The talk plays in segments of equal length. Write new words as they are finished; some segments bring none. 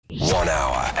1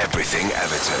 hour, everything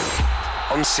Everton.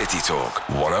 On City Talk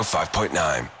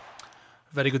 105.9.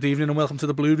 Very good evening and welcome to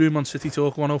the Blue Room on City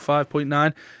Talk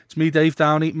 105.9. It's me, Dave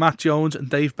Downey, Matt Jones and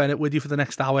Dave Bennett with you for the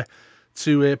next hour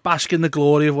to bask in the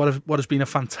glory of what has been a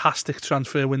fantastic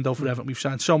transfer window for Everton. We've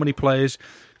signed so many players,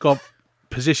 got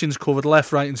positions covered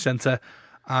left, right and centre,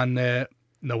 and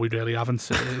no, we really haven't.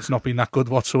 It's not been that good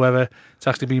whatsoever. It's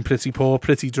actually been pretty poor,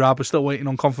 pretty drab. We're still waiting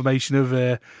on confirmation of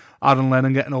Aaron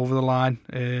Lennon getting over the line.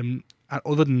 And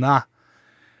other than that,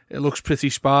 it looks pretty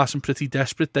sparse and pretty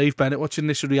desperate. Dave Bennett, what's your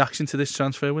initial reaction to this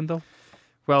transfer window?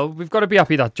 Well, we've got to be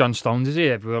happy that John Stones is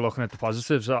here. We're looking at the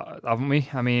positives, haven't we?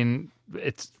 I mean,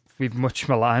 we've much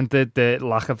maligned the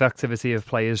lack of activity of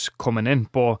players coming in,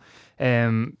 but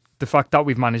the fact that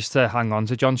we've managed to hang on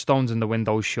to John Stones and the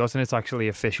window's shut and it's actually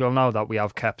official now that we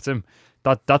have kept him,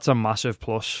 that's a massive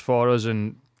plus for us,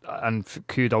 and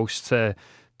kudos to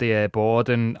the board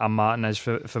and Martinez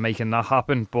for making that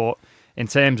happen. But in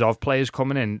terms of players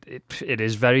coming in, it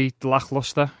is very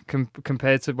lacklustre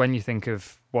compared to when you think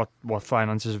of what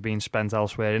finances have been spent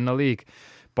elsewhere in the league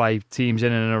by teams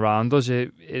in and around us.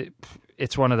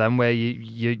 It's one of them where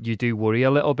you do worry a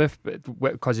little bit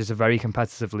because it's a very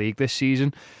competitive league this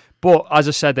season. But as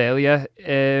I said earlier,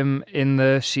 in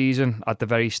the season at the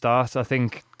very start, I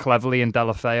think Cleverley and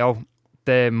Deulofeu,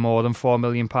 they're more than £4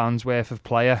 million worth of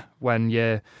player when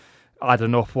you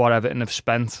adding up what Everton have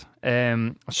spent.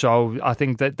 So I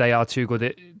think that they are two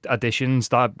good additions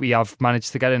that we have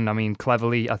managed to get in. I mean,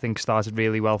 Cleverley, I think, started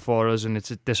really well for us, and it's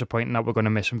disappointing that we're going to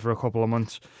miss him for a couple of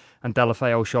months. And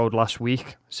Deulofeu showed last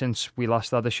week, since we last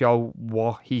had a show,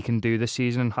 what he can do this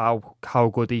season and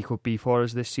how good he could be for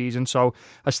us this season. So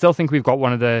I still think we've got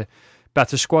one of the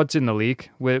better squads in the league.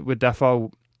 We're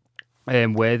defo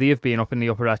worthy of being up in the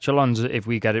upper echelons if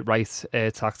we get it right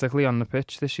tactically on the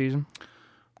pitch this season.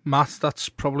 Matt, that's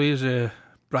probably as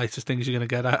brightest thing as you're going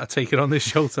to get. I take it on this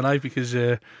show tonight because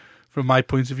from my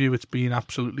point of view, it's been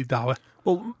absolutely dour.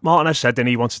 Well, Martinez said then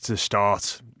he wanted to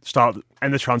start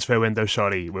in the transfer window,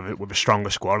 with a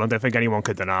stronger squad. I don't think anyone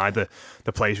could deny the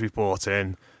players we've brought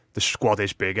in. The squad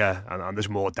is bigger and there's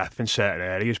more depth in certain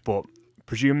areas. But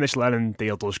presuming this Lennon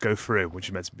deal does go through, which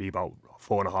is meant to be about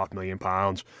 £4.5 million,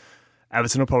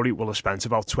 Everton will have spent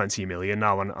about 20 million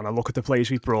now. And I look at the players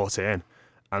we've brought in,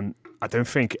 and I don't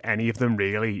think any of them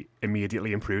really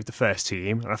immediately improved the first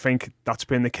team. And I think that's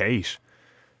been the case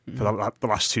for the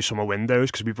last two summer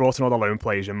windows, because we brought in all the loan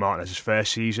players in Martinez's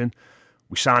first season.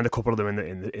 We signed a couple of them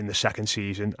in the second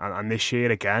season, and this year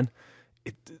again,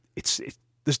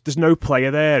 there's no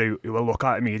player there who will look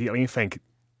at immediately and think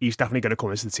he's definitely going to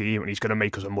come into the team and he's going to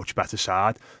make us a much better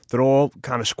side. They're all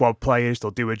kind of squad players.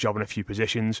 They'll do a job in a few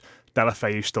positions.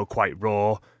 Deulofeu's still quite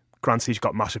raw. Granted, he's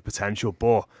got massive potential,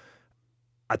 but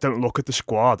I don't look at the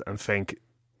squad and think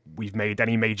we've made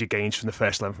any major gains from the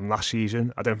first 11 from last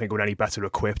season. I don't think we're any better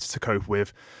equipped to cope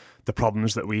with the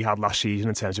problems that we had last season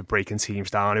in terms of breaking teams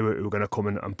down who were going to come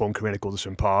in and bunker in at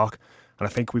Goodison Park. And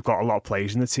I think we've got a lot of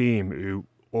players in the team who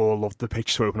all love the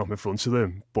pitch to open up in front of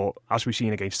them. But as we've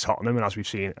seen against Tottenham and as we've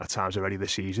seen at times already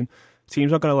this season,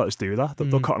 teams aren't going to let us do that.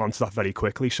 They'll cotton on to that very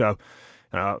quickly. So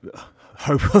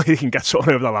hopefully they can get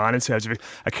something over the line in terms of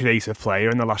a creative player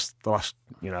in the last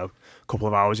couple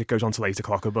of hours. It goes on till 8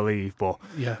 o'clock, I believe. But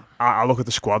yeah, I look at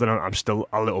the squad and I'm still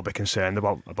a little bit concerned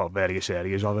about various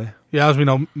areas of it. Yeah, as we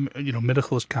know,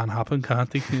 miracles can happen, can't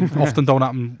they? Often don't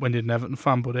happen when you're an Everton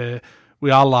fan, but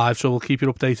we are live, so we'll keep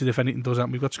you updated if anything does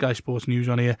happen. We've got Sky Sports News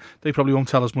on here. They probably won't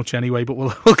tell us much anyway, but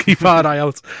we'll keep our eye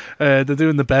out. They're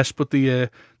doing the best, but the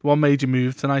one major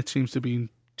move tonight seems to be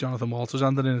Jonathan Walters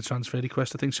handed in a transfer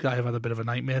request. I think Sky have had a bit of a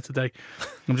nightmare today.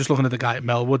 I'm just looking at the guy at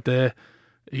Melwood there.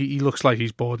 He looks like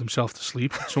he's bored himself to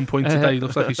sleep at some point today. He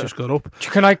looks like he's just got up.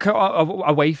 Can I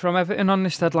away from Everton on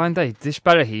this deadline day? This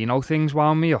Berahino thing's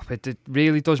wound me up. It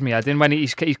really does me head in. When he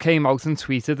came out and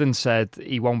tweeted and said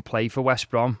he won't play for West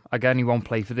Brom again, he won't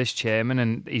play for this chairman,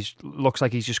 and looks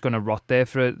like he's just going to rot there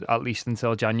for at least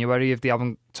until January if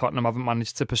Tottenham haven't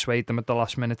managed to persuade them at the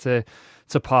last minute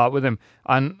to part with him.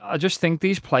 And I just think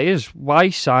these players, why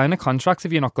sign a contract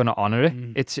if you're not going to honour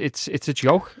it? It's a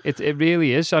joke. It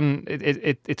really is, and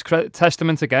it's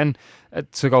testament again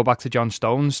to go back to John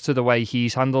Stones, to the way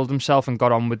he's handled himself and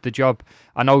got on with the job.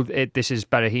 I know this is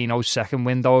Berahino's second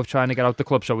window of trying to get out the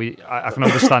club, so I can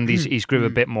understand he's grew a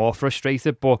bit more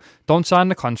frustrated, but don't sign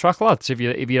the contract, lads, if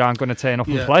you aren't going to turn up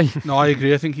and play. No, I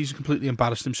agree. I think he's completely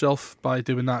embarrassed himself by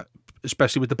doing that,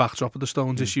 especially with the backdrop of the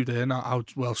Stones issue there, not how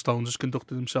well Stones has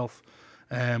conducted himself.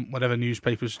 Whatever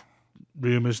newspapers,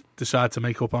 rumours decide to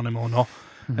make up on him or not,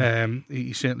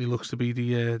 he certainly looks to be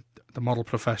the model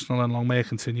professional, and long may it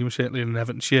continue, certainly in an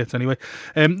Everton shirt anyway.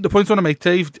 The point I want to make,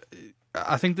 Dave,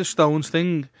 I think the Stones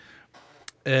thing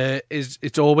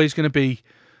it's always going to be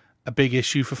a big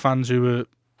issue for fans who are,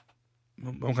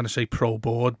 I'm going to say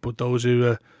pro-board, but those who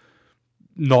are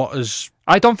not as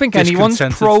I don't think anyone's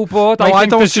pro-board. No, I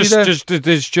think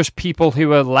there's just people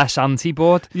who are less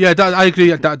anti-board. Yeah, I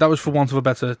agree. That was for want of a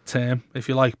better term, if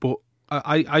you like. But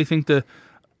I think that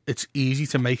it's easy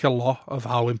to make a lot of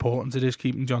how important it is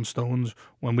keeping John Stones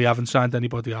when we haven't signed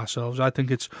anybody ourselves. I think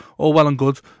it's all well and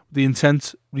good. The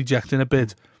intent rejecting a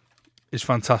bid is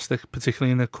fantastic,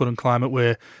 particularly in the current climate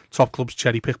where top clubs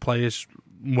cherry-pick players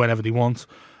whenever they want.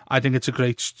 I think it's a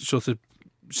great sort of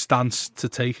stance to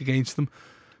take against them.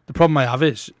 The problem I have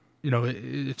is,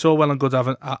 it's all well and good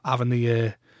having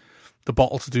the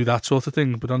bottle to do that sort of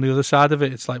thing, but on the other side of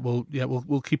it, it's like, well, yeah,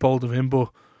 we'll keep hold of him, but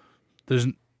there's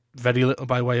very little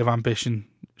by way of ambition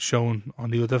shown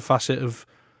on the other facet of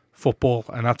football,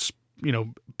 and that's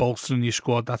bolstering your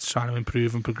squad. That's trying to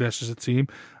improve and progress as a team,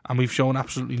 and we've shown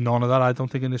absolutely none of that. I don't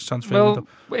think in this transfer window.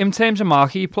 In terms of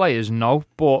marquee players, no,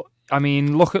 but I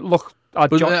mean, look at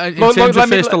but in terms of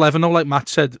first 11, though, like Matt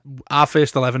said, our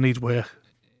first 11 needs work.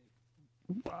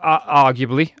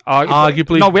 Arguably.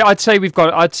 No, I'd say we've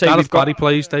got. Gareth Barry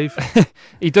plays, Dave.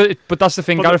 He does, but that's the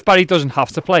thing. Gareth Barry doesn't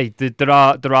have to play. There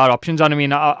are options, and I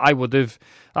mean, I would have.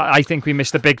 I think we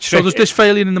missed a big trick. So there's this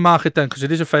failure in the market then, because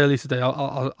it is a failure today.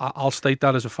 I'll state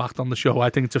that as a fact on the show. I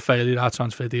think it's a failure, our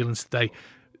transfer dealings today.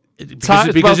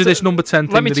 Because of this number 10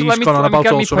 thing that he's gone on about.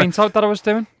 Let me point out that I was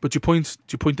doing. But do you point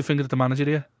the finger at the manager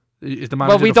here? Is the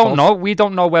manager we don't know. We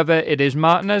don't know whether it is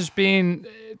Martinez being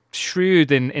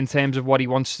shrewd in terms of what he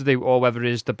wants to do, or whether it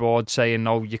is the board saying,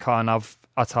 no, you can't have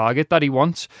a target that he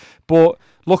wants. But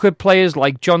look at players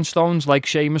like John Stones, like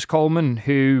Seamus Coleman,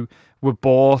 who were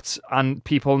bought and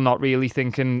people not really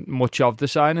thinking much of the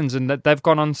signings, and that they've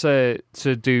gone on to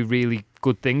do really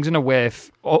good things and are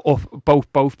worth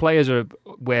both players are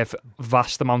worth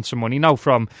vast amounts of money now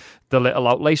from the little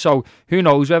outlay. So who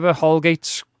knows whether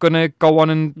Holgate's gonna go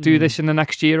on and do this in the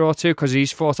next year or two, because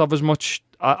he's thought of as much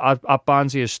at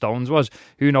Barnsley as Stones was.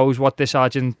 Who knows what this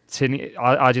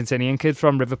Argentinian kid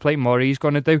from River Plate, Murray's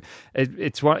going to do.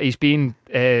 It's what he's been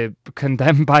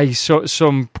condemned by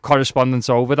some correspondents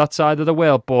over that side of the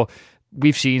world, but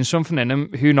we've seen something in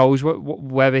him. Who knows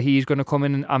whether he's going to come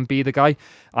in and be the guy,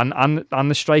 and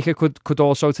the striker could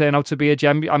also turn out to be a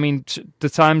gem. I mean, the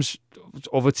times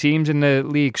other teams in the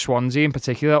league, Swansea in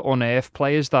particular, unearth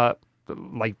players that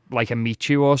like a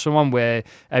Michu or someone where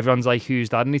everyone's like, who's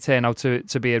that, and he turned out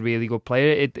to be a really good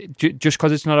player. Just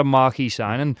because it's not a marquee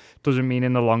signing doesn't mean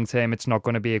in the long term it's not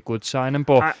going to be a good signing.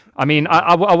 But I mean,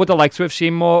 I would have liked to have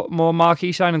seen more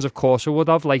marquee signings. Of course I would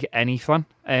have, like any fan.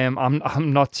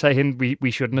 I'm not saying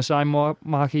we shouldn't have signed more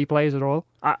marquee players at all.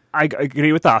 I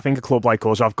agree with that. I think a club like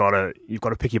us, you've got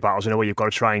to pick your battles in a way. You've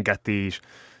got to try and get these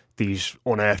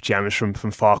unearthed gems from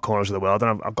far corners of the world,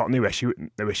 and I've got no issue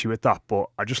with that. But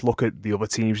I just look at the other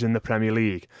teams in the Premier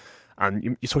League, and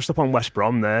you touched upon West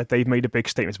Brom there. They've made a big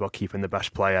statement about keeping the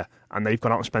best player, and they've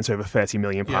gone out and spent over £30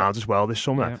 million as well this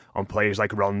summer on players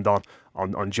like Rondon,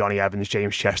 on Johnny Evans,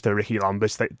 James Chester, Ricky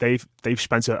Lambert. They've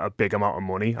spent a big amount of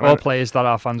money. All players that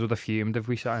our fans would have fumed if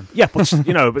we signed. Yeah, but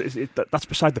that's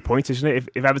beside the point, isn't it?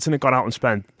 If Everton had gone out and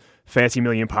spent £30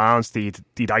 million,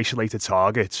 they'd isolated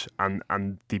targets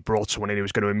and they brought someone in who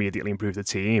was going to immediately improve the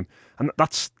team. And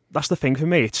that's the thing for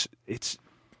me. It's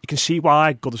you can see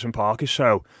why Goodison Park is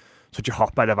such a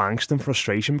hotbed of angst and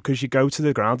frustration, because you go to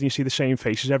the ground and you see the same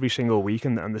faces every single week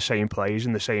and the same players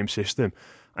in the same system,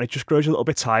 and it just grows a little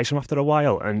bit tiresome after a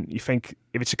while. And you think,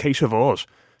 if it's a case of us,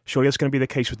 surely it's going to be the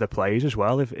case with the players as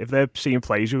well. If they're seeing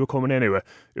players who are coming in who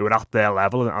are at their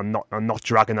level and not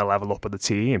dragging the level up of the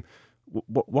team,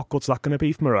 what good's that going to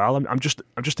be for morale? I'm just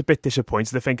a bit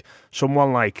disappointed. I think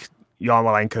someone like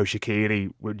Yarmolenko,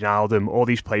 Shaqiri, Wijnaldum, all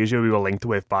these players who we were linked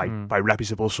with by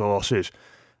reputable sources,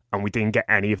 and we didn't get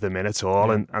any of them in at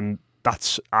all. And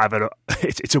that's either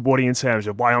it's a worry in terms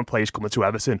of why aren't players coming to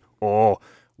Everton, or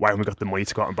why haven't we got the money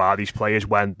to go out and buy these players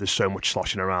when there's so much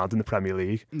sloshing around in the Premier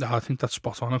League? No, I think that's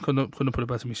spot on. I couldn't put it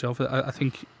better myself. I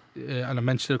think, and I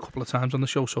mentioned it a couple of times on the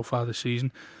show so far this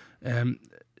season,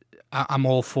 I'm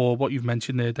all for what you've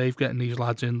mentioned there, Dave, getting these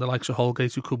lads in, the likes of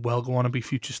Holgate, who could well go on and be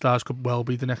future stars, could well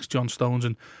be the next John Stones,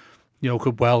 and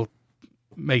could well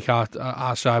make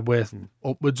our side worth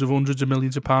upwards of hundreds of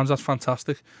millions of pounds. That's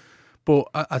fantastic. But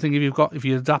I think if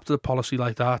you adapt to the policy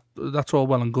like that, that's all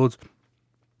well and good.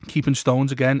 Keeping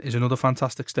Stones again is another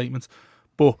fantastic statement,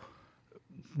 but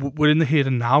we're in the here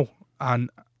and now, and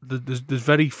there's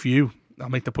very few. I'll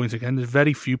make the point again. There's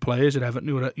very few players at Everton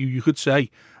who you could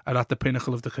say are at the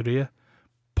pinnacle of the career.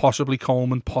 Possibly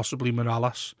Coleman, possibly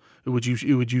Morales, Who would you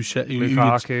say?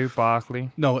 Lukaku, Barkley.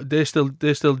 No, they're still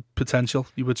potential.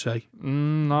 You would say.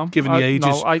 No, given the ages.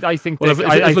 No, I think. Well,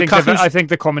 I think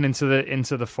they're coming into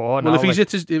the four. Well, now,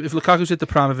 if Lukaku's hit the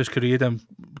prime of his career, then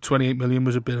 28 million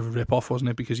was a bit of a rip off, wasn't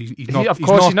it? Because he's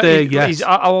not there yet.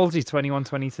 How old is he? 21,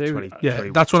 22? Yeah,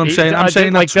 that's what I'm saying. I'm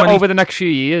saying like that over the next few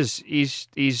years,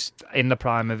 he's in the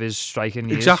prime of his striking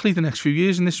years. Exactly, the next few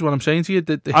years, and this is what I'm saying to you.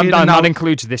 That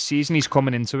includes this season. He's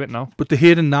coming into it now. But the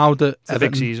here and now that it's a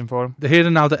big season for him. The here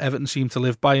and now that Everton seem to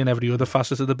live by in every other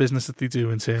facet of the business that they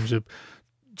do in terms of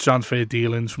transfer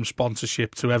dealings, from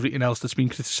sponsorship to everything else that's been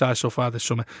criticised so far this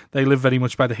summer. They live very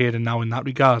much by the here and now in that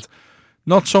regard.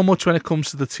 Not so much when it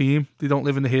comes to the team. They don't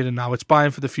live in the here and now. It's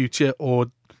buying for the future or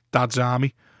Dad's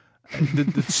army.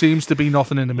 There seems to be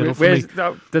nothing in the middle for me.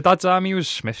 The Dad's army was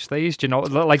Smith's days. Do you know?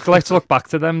 Like, let's look back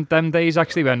to them days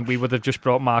actually when we would have just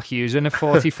brought Mark Hughes in at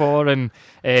 44 and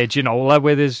Ginola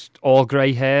with his all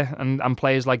grey hair and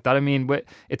players like that. I mean,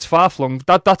 it's far flung.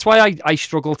 That's why I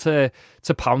struggle to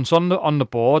pounce on the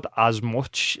board as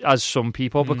much as some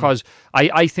people, because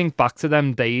I think back to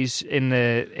them days in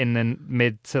the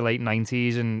mid to late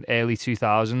 90s and early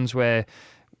 2000s where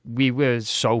we were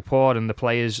so poor, and the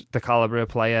players, the calibre of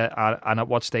player, and at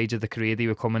what stage of the career they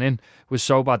were coming in was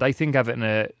so bad. I think Everton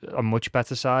are a much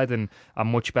better side and a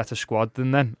much better squad than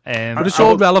then. But it's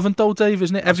all relevant though, Dave,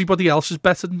 isn't it? Everybody else is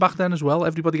better than back then as well.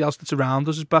 Everybody else that's around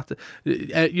us is better.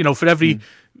 For every,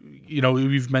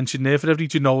 we've mentioned there, for every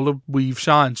Ginola we've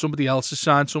signed, somebody else has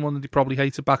signed someone that they probably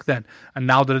hated back then, and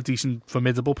now they're a decent,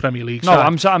 formidable Premier League side.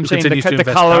 No, I'm saying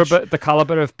the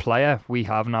calibre of player we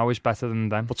have now is better than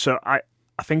then. But so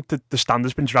I think that the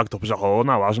standard's been dragged up as a whole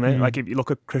now, hasn't it? Like if you look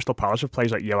at Crystal Palace with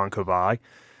players like Yohan Cabaye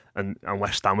and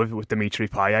West Ham with Dimitri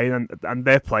Payet and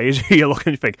their players who you're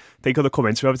looking, you think they could have come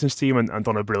into Everton's team and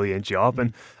done a brilliant job.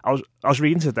 And I was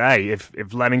reading today,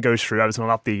 if Lennon goes through, Everton will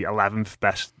have the 11th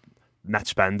best net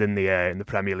spend in the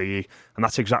Premier League, and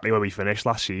that's exactly where we finished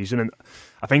last season. And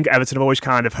I think Everton have always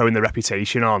kind of honed their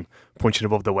reputation on punching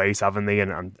above the weight, haven't they,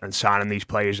 and signing these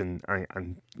players and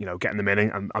getting them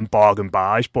in and bargain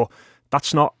buys, but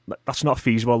that's not a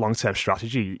feasible long-term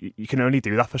strategy. You can only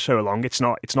do that for so long. It's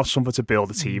not something to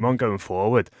build a team on going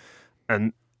forward.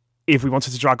 And if we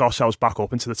wanted to drag ourselves back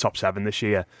up into the top 7 this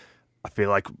year, I feel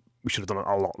like we should have done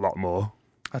a lot more.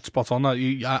 That's spot on.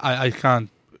 I can't.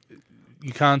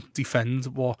 You can't defend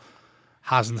what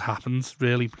hasn't happened,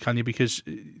 really, can you? Because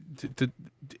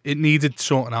it needed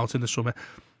sorting out in the summer.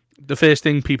 The first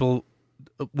thing people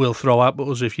will throw at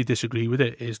us if you disagree with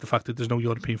it is the fact that there's no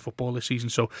European football this season,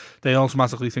 so they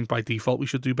automatically think by default we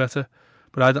should do better.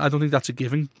 But I don't think that's a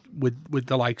given with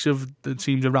the likes of the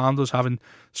teams around us having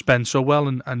spent so well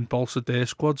and bolstered their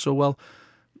squad so well.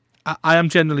 I am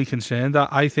generally concerned.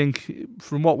 I think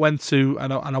from what went to,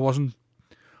 and I wasn't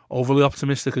overly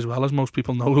optimistic as well, as most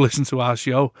people know who listen to our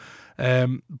show.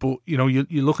 But you're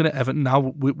looking at Everton now.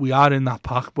 We are in that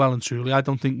pack well and truly. I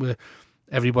don't think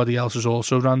everybody else is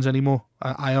also runs anymore.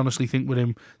 I honestly think we're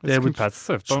in there with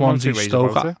Swansea,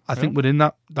 Stoke. I think we're in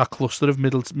that cluster of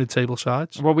mid-table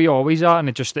sides. Well, we always are, and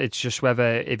it's just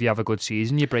whether if you have a good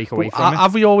season, you break away from it.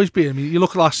 Have we always been? I mean, you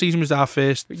look at last season was our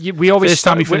first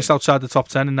time we finished outside the top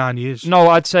 10 in 9 years. No,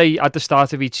 I'd say at the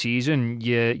start of each season,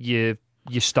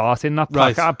 you start in that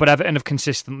pack, right. But Everton have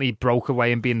consistently broke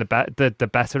away and been the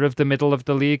better of the middle of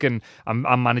the league and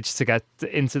managed to get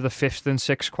into the 5th and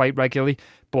 6th quite regularly.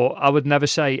 But I would never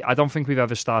say, I don't think we've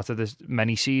ever started as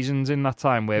many seasons in that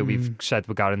time where we've said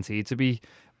we're guaranteed to be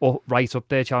right up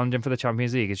there challenging for the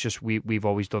Champions League. It's just we've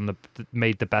always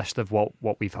made the best of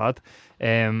what we've had.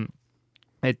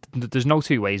 There's no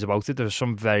two ways about it. There's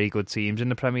some very good teams in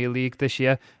the Premier League this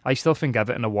year. I still think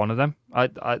Everton are one of them.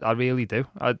 I really do.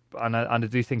 I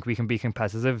do think we can be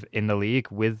competitive in the league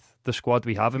with the squad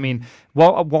we have. I mean,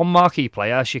 one marquee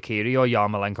player, Shaqiri or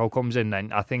Yarmolenko, comes in,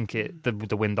 then I think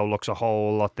the window looks a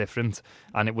whole lot different,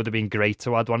 and it would have been great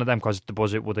to add one of them because the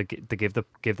buzz it would have to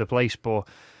give the place. But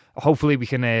hopefully we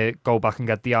can go back and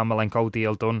get the Yarmolenko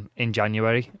deal done in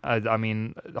January. I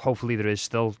mean, hopefully there is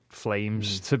still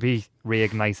flames to be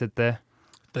reignited there.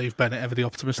 Dave Bennett, ever the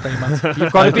optimist, man.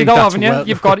 You've got to be though, haven't you?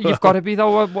 You've got to be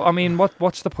though. I mean,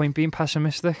 what's the point being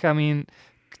pessimistic? I mean,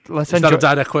 let's enjoy. Is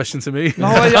that a direct question to me? No,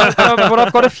 but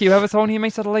I've got a few Evertonian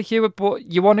mates that are like you. But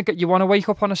you want to wake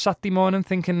up on a Saturday morning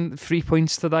thinking 3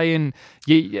 points today, and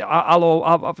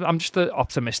I'm just an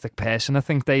optimistic person. I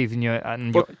think, Dave, and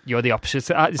you're the opposite.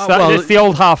 It's the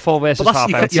old half full versus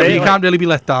half empty. Yeah, you can't really be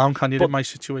let down, can you? In my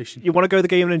situation, you want to go to the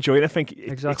game and enjoy it. I think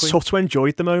exactly. It's tough to enjoy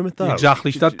at the moment, though.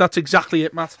 Exactly. That's exactly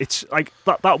it, Matt. It's like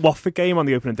that Watford game on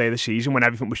the opening day of the season when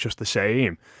everything was just the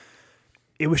same.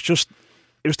 It was just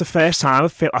it was the first time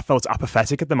I felt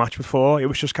apathetic at the match before. It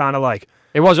was just kind of like...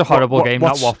 It was a horrible game,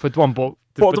 that Watford one, but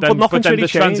then really the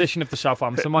transition of the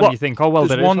Southampton one, you think, oh, well,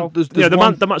 there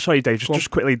is. Sorry, Dave,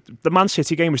 just quickly, the Man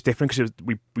City game was different because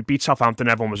we beat Southampton,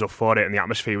 everyone was up for it, and the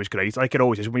atmosphere was great, like it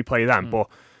always is when we play them. But,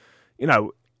 you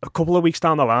know, a couple of weeks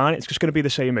down the line, it's just going to be the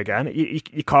same again.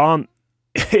 You can't...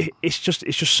 It's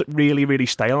just really, really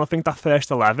stale. And I think that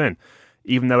first 11,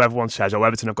 even though everyone says, oh,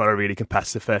 Everton have got a really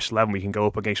competitive first 11, we can go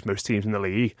up against most teams in the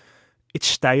league, it's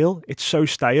stale. It's so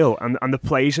stale. And the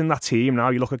players in that team now,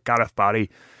 you look at Gareth Barry,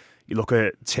 you look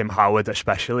at Tim Howard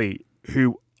especially,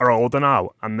 who are older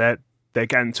now, and they're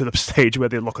getting to the stage where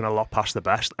they're looking a lot past the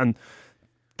best. And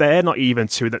they're not even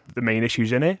to the main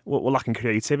issues in it. We're lacking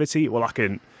creativity. We're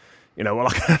lacking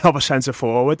another centre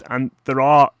forward. And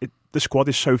the squad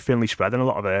is so thinly spread in a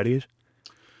lot of areas.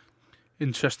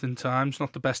 Interesting times,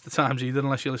 not the best of times either,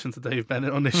 unless you listen to Dave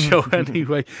Bennett on this show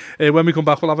anyway. When we come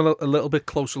back, we'll have a little bit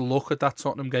closer look at that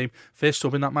Tottenham game. First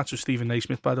sub in that match was Stephen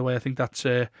Naismith, by the way. I think that's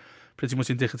pretty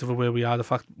much indicative of where we are. The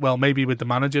fact, well, maybe with the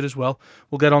manager as well.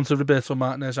 We'll get on to Roberto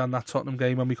Martinez and that Tottenham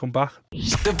game when we come back.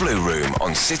 The Blue Room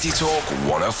on City Talk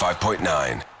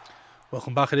 105.9.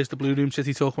 Welcome back. It is the Blue Room,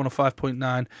 City Talk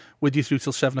 105.9. With you through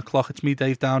till 7 o'clock. It's me,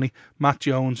 Dave Downey, Matt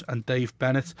Jones and Dave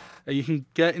Bennett. You can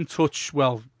get in touch,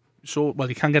 you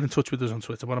can get in touch with us on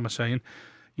Twitter. What am I saying?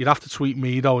 You'd have to tweet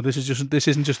me though. This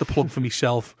isn't just a plug for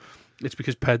myself. It's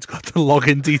because Ped's got the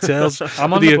login details.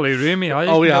 I'm on the Blue Room, yeah.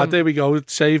 Oh yeah, there we go.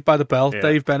 Saved by the bell. Yeah.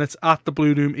 Dave Bennett at the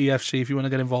Blue Room EFC if you want to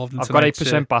get involved in I've got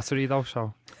 8% battery though,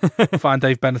 so find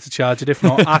Dave Bennett to charge it. If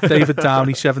not, at David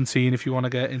Downey 17 if you want to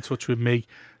get in touch with me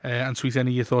and tweet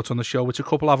any of your thoughts on the show, which a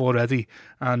couple have already,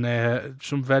 and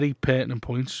some very pertinent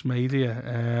points made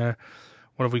here.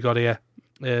 What have we got here?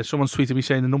 Someone's tweeted me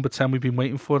saying the number 10 we've been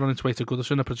waiting for on its way to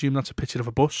Goodison. I presume that's a picture of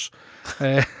a bus.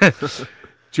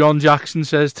 John Jackson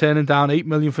says turning down 8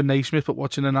 million for Naismith, but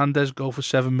watching Hernandez go for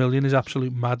 7 million is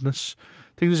absolute madness.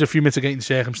 I think there's a few mitigating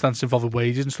circumstances involving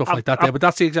wages and stuff like that there, but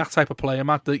that's the exact type of player,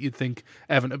 Matt, that you'd think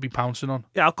Everton would be pouncing on.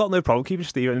 Yeah, I've got no problem keeping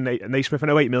Stephen Naismith. I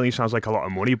know 8 million sounds like a lot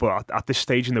of money, but at this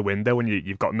stage in the window, when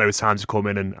you've got no time to come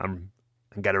in and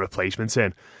get a replacement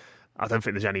in, I don't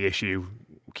think there's any issue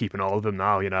keeping all of them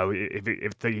now. You know,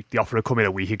 if the offer had come in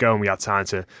a week ago and we had time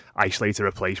to isolate a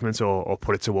replacement or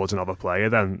put it towards another player,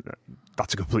 then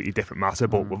that's a completely different matter.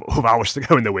 But with hours to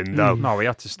go in the window, no, we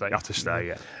had to stay.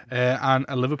 Yeah. And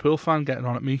a Liverpool fan getting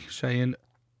on at me saying,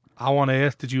 how on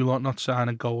earth did you lot not sign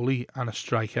a goalie and a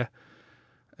striker?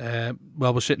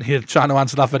 Well, we're sitting here trying to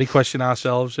answer that very question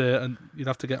ourselves, and you'd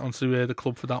have to get onto the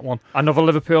club for that one. Another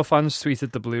Liverpool fans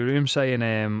tweeted the Blue Room saying,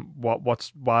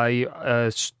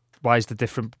 why is the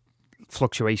different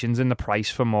fluctuations in the price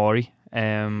for Morey?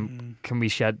 Can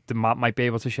we might be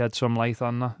able to shed some light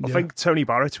on that? I think Tony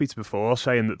Barrett tweeted before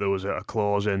saying that there was a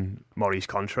clause in Morey's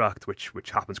contract, which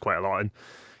happens quite a lot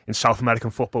in South American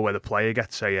football, where the player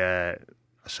gets a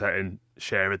certain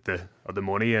share of the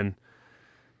money, and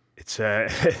it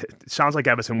sounds like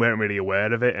Everton weren't really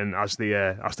aware of it, and as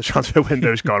the transfer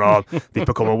window's gone on, they've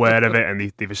become aware of it,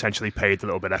 and they've essentially paid a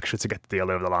little bit extra to get the deal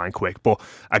over the line quick. But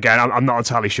again, I'm not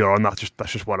entirely sure on that.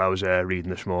 That's just what I was reading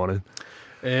this morning.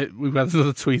 We've had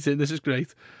another tweet in. This is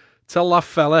great. Tell that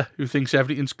fella who thinks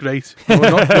everything's great,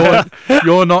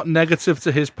 you're not negative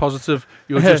to his positive.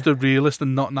 You're just a realist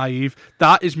and not naive.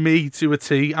 That is me to a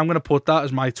T. I'm going to put that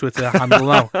as my Twitter handle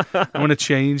now. I'm going to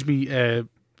change me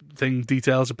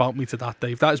details about me to that,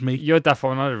 Dave. That is me. You're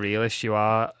definitely not a realist. You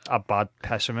are a bad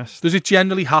pessimist. Does it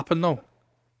generally happen though?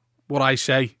 What I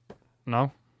say?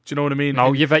 No. Do you know what I mean?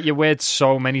 No, you've had your words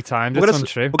so many times. It's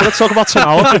untrue. We're going to talk about Tim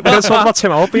Howard. We're going to talk about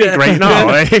Tim Howard being great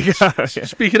now.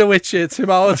 Speaking of which, Tim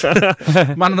Howard,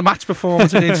 man of the match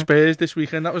performance against Spurs this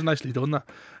weekend. That was nicely done.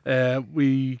 That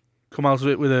we come out of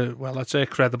it with a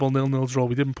credible 0-0 draw.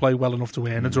 We didn't play well enough to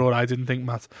win a draw. I didn't think,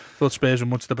 Matt. Thought Spurs were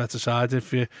much the better side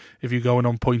if you're going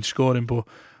on point scoring, but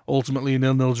ultimately a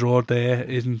 0-0 draw there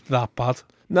isn't that bad.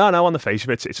 No, on the face of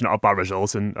it, it's not a bad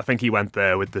result, and I think he went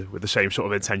there with the same sort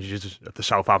of intentions as at the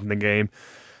Southampton game.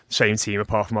 Same team,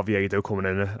 apart from Oviedo coming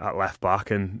in at left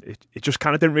back, and it just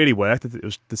kind of didn't really work.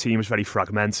 The team was very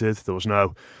fragmented. There was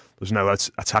no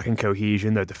attacking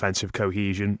cohesion, no defensive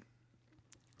cohesion.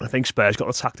 I think Spurs got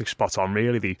the tactics spot on.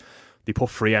 Really, they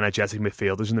put three energetic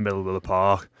midfielders in the middle of the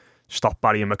park, stopped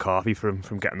Barry and McCarthy from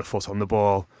getting the foot on the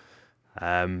ball.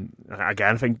 Again,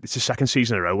 I think it's the second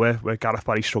season in a row where Gareth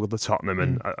Barry struggled at Tottenham,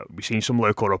 and we've seen some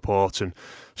local reports and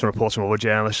some reports from other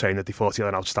journalists saying that they thought he had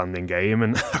an outstanding game,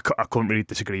 and I couldn't really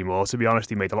disagree more, to be honest.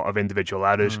 He made a lot of individual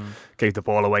errors, gave the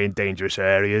ball away in dangerous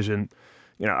areas, and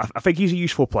I think he's a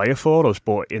useful player for us,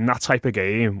 but in that type of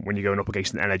game, when you're going up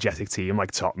against an energetic team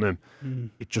like Tottenham,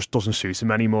 it just doesn't suit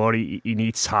him anymore. He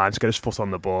needs time to get his foot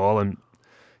on the ball, and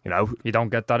you don't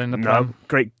get that in the Prem.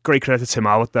 Great credit to Tim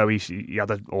Howard though. He had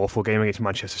an awful game against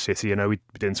Manchester City. We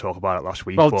didn't talk about it last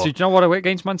week. Well, do you know what?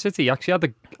 Against Man City, he actually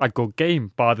had a good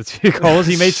game, bar the 2 goals.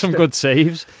 He made some good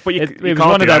saves. But it was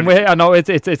one of them. I know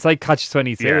it's like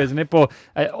catch-22, isn't it? But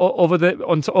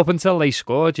up until they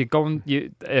scored,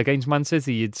 against Man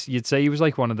City, you'd say he was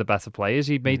like one of the better players.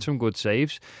 He made some good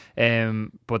saves,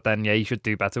 but then he should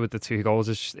do better with the 2 goals.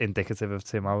 It's indicative of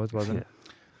Tim Howard, wasn't it?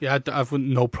 Yeah, I've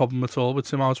no problem at all with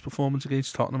Tim Howard's performance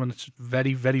against Tottenham, and it's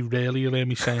very, very rarely you hear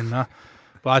me saying that.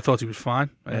 But I thought he was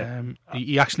fine.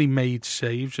 He actually made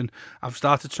saves, and I've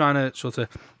started trying to sort of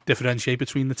differentiate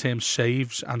between the terms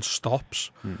saves and stops,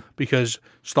 because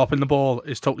stopping the ball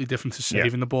is totally different to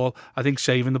saving the ball. I think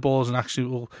saving the ball is an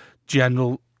actual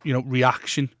general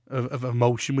reaction of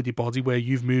emotion with your body, where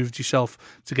you've moved yourself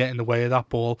to get in the way of that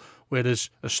ball, whereas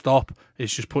a stop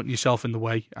is just putting yourself in the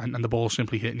way and the ball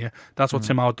simply hitting you. That's what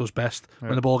Tim Howard does best.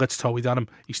 When the ball gets towed at him,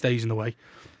 he stays in the way.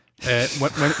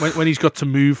 When he's got to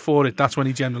move for it, that's when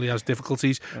he generally has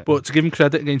difficulties. But to give him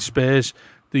credit against Spurs,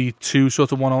 the 2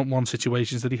 sort of one-on-one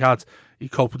situations that he had, he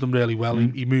coped with them really well.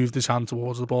 He moved his hand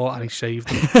towards the ball and he saved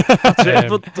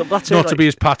them. Not to be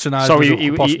as patronising. So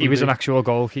he was an actual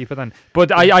goalkeeper then.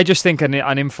 But I just think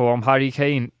an informed Harry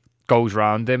Kane goes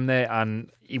round him there, and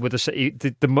he would have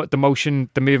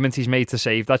the movement he's made to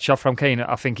save that shot from Kane.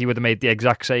 I think he would have made the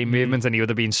exact same movement, and he would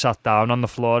have been sat down on the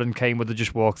floor, and Kane would have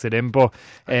just walked it in. But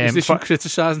is this you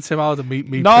criticising Tim Howard and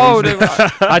me? No,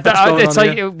 it's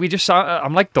like we just.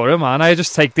 I'm like Durham, man. I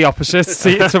just take the opposite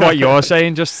to what you're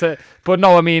saying. But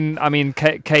no, I mean,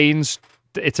 Kane's.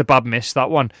 It's a bad miss, that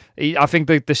one. I think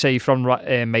the save from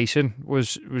Mason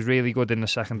was really good in the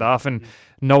second half, and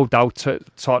no doubt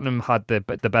Tottenham had the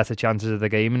better chances of the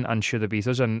game and should have beat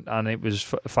us, and it was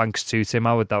thanks to Tim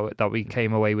Howard that we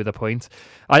came away with a point.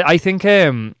 I think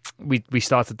we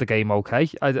started the game okay.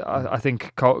 I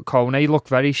think Kone looked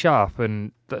very sharp,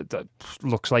 and that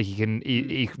looks like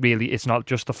he really, it's not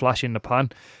just a flash in the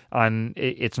pan, and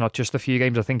it's not just a few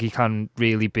games. I think he can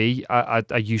really be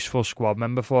a useful squad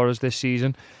member for us this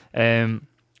season.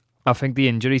 I think the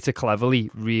injury to Cleverley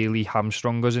really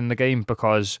hamstrung us in the game,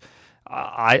 because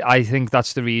I think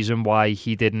that's the reason why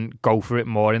he didn't go for it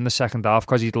more in the second half,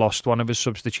 because he'd lost one of his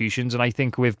substitutions. And I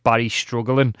think with Barry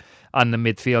struggling and the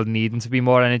midfield needing to be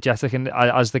more energetic and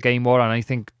as the game wore on, I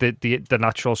think the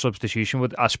natural substitution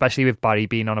would, especially with Barry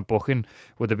being on a booking,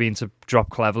 would have been to drop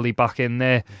Cleverley back in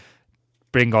there,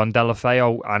 bring on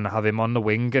Deulofeu and have him on the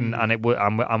wing, and it would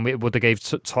have gave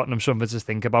Tottenham something to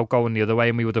think about going the other way,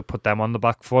 and we would have put them on the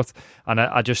back foot. And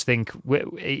I just think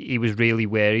he was really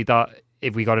wary that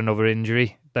if we got another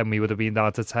injury, then we would have been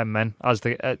down to 10 men.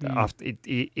 After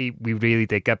we really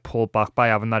did get pulled back by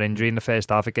having that injury in the first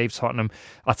half. It gave Tottenham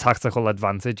a tactical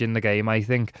advantage in the game, I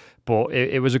think. But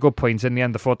it was a good point in the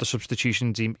end. I thought the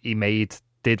substitutions he made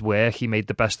did work. He made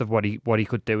the best of what he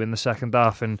could do in the second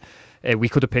half, and we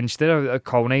could have pinched it.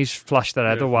 Kone's flashed their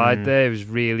header wide there. It was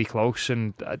really close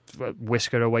and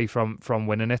whisker away from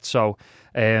winning it. So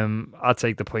I'd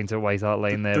take the point at White Hart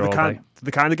Lane there.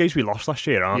 The kind of games we lost last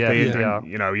year, aren't they? Yeah. And,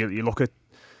 you look at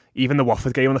even the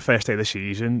Watford game on the first day of the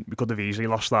season, we could have easily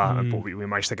lost that, but we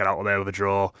managed to get out of there with a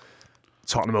draw.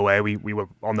 Tottenham away, we were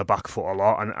on the back foot a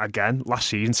lot, and again last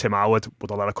season Tim Howard would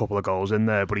have let a couple of goals in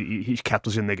there, but he's kept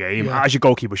us in the game, as your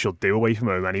goalkeeper should do away from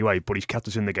home anyway, but he's kept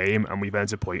us in the game and we've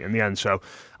earned a point in the end. So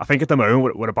I think at the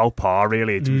moment we're about par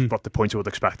really. We've got the point we would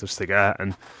expect us to get,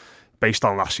 and based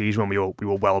on last season when we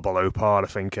were well below par, I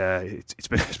think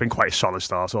it's been quite a solid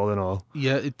start all in all.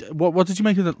 Yeah, what did you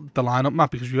make of the lineup,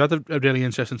 Matt? Because we had a really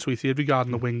interesting tweet here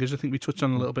regarding the wingers. I think we touched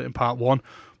on a little bit in part one.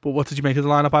 But what did you make of the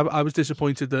lineup? I was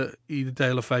disappointed that either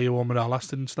Deulofeu or Morales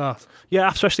didn't start. Yeah,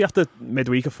 especially after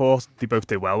midweek, I thought they both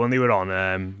did well when they were on.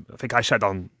 I think I said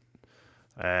on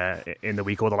in the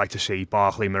week I would like to see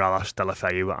Barkley, Morales,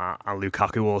 Deulofeu and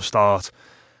Lukaku all start.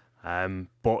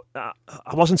 But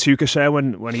I wasn't too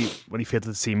concerned when he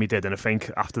fielded the team he did, and I think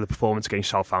after the performance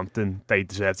against Southampton, they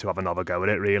deserved to have another go at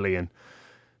it really, and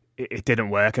it didn't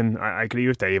work. And I agree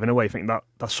with Dave in a way. I think that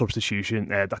substitution,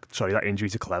 that injury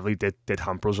to Cleverley did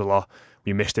hamper us a lot.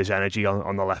 We missed his energy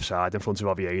on the left side in front of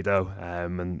Oviedo,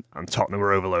 and Tottenham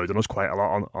were overloading us quite a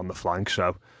lot on the flank.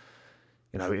 So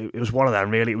it was one of them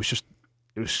really. It was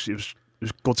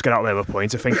good to get out there with a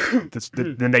point. I think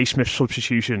the Naismith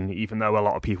substitution, even though a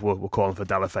lot of people were calling for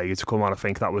Deulofeu to come on, I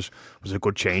think that was a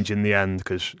good change in the end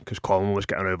because Coleman was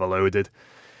getting overloaded.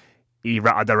 He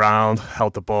ratted around,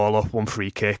 held the ball up, won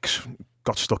free kicks,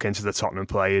 got stuck into the Tottenham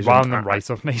players. Wound them right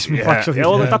up, Naismith, actually. Yeah,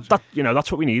 well, Yeah.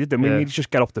 that's what we needed. We needed to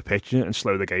just get up the pitch and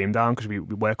slow the game down because we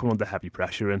were coming under heavy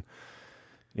pressure. And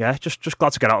yeah, just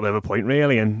glad to get out of the point,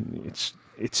 really. And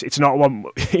it's not one.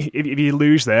 If you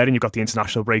lose there and you've got the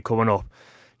international break coming up,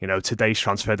 today's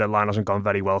transfer deadline hasn't gone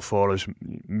very well for us.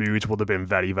 Moods would have been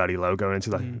very, very low going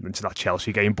into that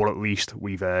Chelsea game, but at least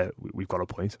we've got a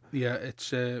point. Yeah,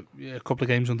 it's a couple of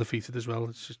games undefeated as well.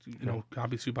 It's just can't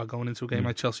be too bad going into a game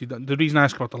like Chelsea. The reason I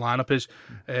ask about the lineup is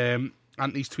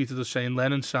Anthony's tweeted us saying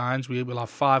Lennon signs. We will have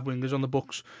 5 wingers on the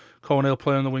books. Kone will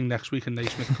play on the wing next week, and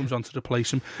Naismith comes on to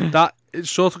replace him. That it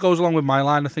sort of goes along with my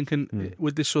line of thinking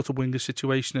with this sort of winger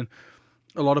situation, and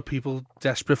a lot of people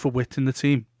desperate for width in the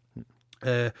team.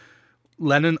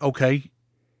 Lennon, okay,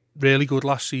 really good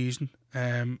last season.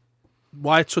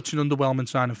 Why it's such an underwhelming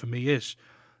signing for me is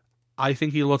I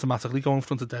think he'll automatically go in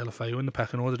front of Deulofeu in the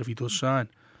pecking order if he does sign.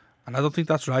 And I don't think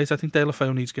that's right. I think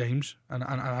Deulofeu needs games, and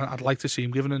I'd like to see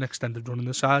him given an extended run in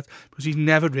the side because he's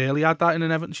never really had that in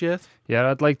an Everton shirt.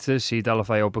 Yeah, I'd like to see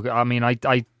Deulofeu, but I mean,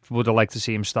 I would have liked to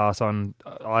see him start on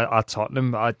at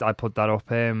Tottenham. I put that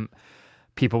up.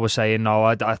 People were saying, no,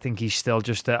 I think he's still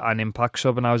just an impact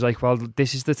sub. And I was like, well,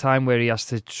 this is the time where he has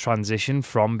to transition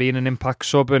from being an impact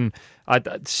sub. And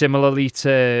similarly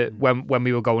to when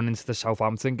we were going into the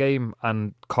Southampton game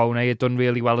and Kone had done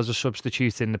really well as a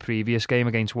substitute in the previous game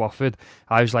against Watford,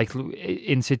 I was like,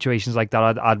 in situations like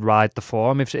that, I'd ride the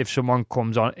form. If someone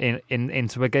comes on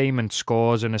into a game and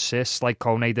scores and assists like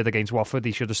Kone did against Watford,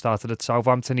 he should have started at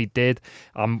Southampton. He did.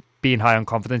 Being high on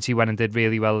confidence, he went and did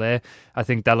really well there. I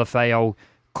think Deulofeu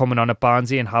coming on at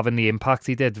Barnsley and having the impact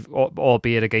he did,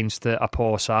 albeit against a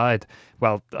poor side,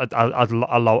 well,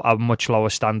 a much lower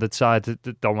standard side.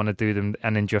 Don't want to do them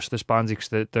an injustice, Barnsley,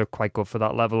 because they're quite good for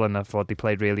that level, and I thought they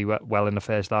played really well in the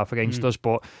first half against us.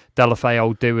 But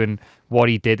Deulofeu doing what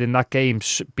he did in that game,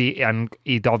 and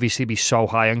he'd obviously be so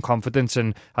high on confidence,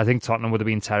 and I think Tottenham would have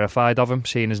been terrified of him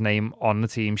seeing his name on the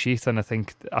team sheet, and I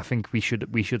think we should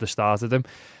have started him.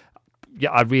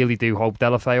 Yeah, I really do hope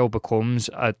Deulofeu becomes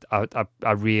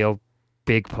a real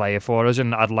big player for us,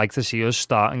 and I'd like to see us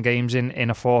starting games in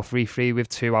a 4-3-3 with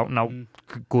 2 out-and-out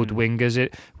good wingers,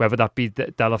 whether that be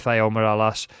Deulofeu,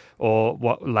 Morales, or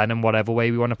Lennon, whatever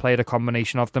way we want to play the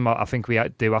combination of them. I think we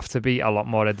do have to be a lot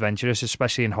more adventurous,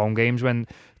 especially in home games when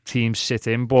teams sit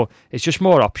in, but it's just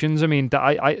more options. I mean,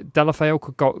 Deulofeu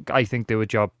could go, I think, do a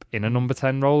job in a number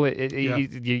 10 role.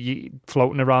 He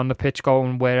floating around the pitch,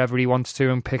 going wherever he wants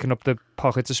to, and picking up the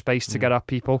pockets of space to get at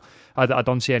people. I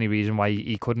don't see any reason why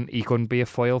he couldn't be a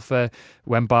foil for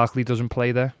when Barkley doesn't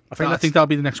play there. I think that'll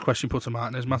be the next question put to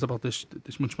Martinez, Matt, about this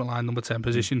much maligned number 10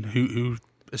 position, who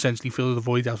essentially fill the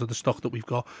void out of the stock that we've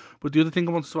got. But the other thing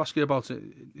I wanted to ask you about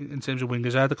in terms of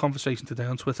wingers, I had a conversation today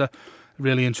on Twitter, a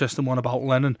really interesting one about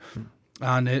Lennon,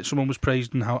 and someone was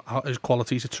praising how his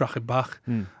qualities are tracking back,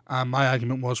 and my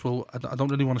argument was, well, I don't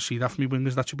really want to see that from me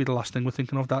wingers. That should be the last thing we're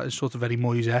thinking of. That is sort of very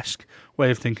Moyes-esque way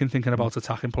of thinking about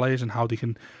attacking players and how they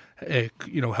can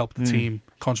help the team,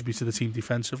 contribute to the team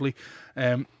defensively.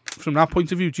 From that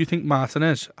point of view, do you think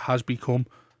Martinez has become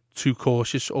too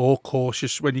cautious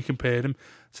when you compare him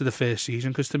to the first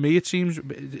season? Because to me it seems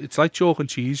it's like chalk and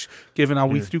cheese, given how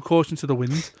we threw caution to the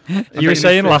wind. You were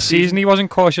saying last season he wasn't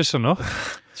cautious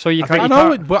enough, so you can't. I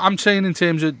know, but I'm saying in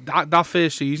terms of that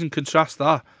first season, contrast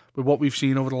that with what we've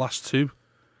seen over the last 2.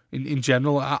 In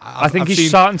general, I think he's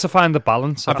starting to find the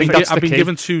balance. I think I've been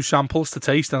given 2 samples to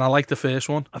taste, and I like the first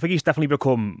one. I think he's definitely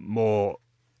become more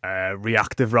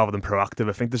reactive rather than proactive.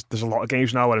 I think there's a lot of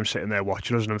games now where I'm sitting there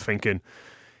watching us and I'm thinking,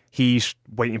 he's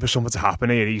waiting for something to happen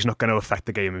here. He's not going to affect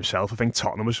the game himself. I think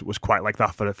Tottenham was quite like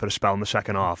that for a spell in the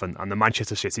second half, and the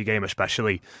Manchester City game,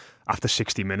 especially after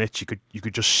 60 minutes, you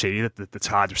could just see that the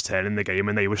tide was turning the game,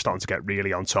 and they were starting to get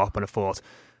really on top. And I thought,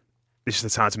 this is the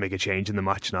time to make a change in the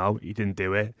match now. He didn't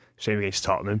do it. Same against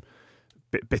Tottenham.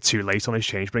 Bit too late on his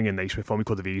change, bringing Naismith on. We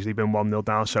could have easily been 1-0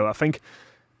 down. So I think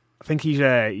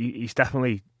he's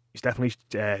definitely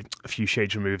a few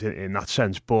shades removed in that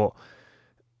sense, but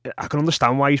I can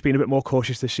understand why he's been a bit more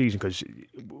cautious this season, because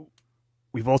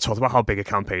we've all talked about how big a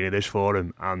campaign it is for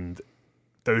him, and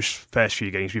those first few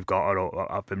games we've got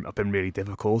have been really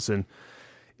difficult. And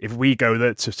if we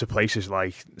go to places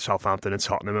like Southampton and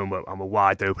Tottenham and we're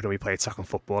wide open and we play attacking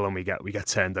football and we get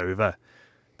turned over,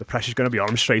 the pressure's going to be on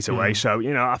him straight away. So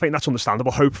I think that's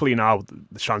understandable. Hopefully now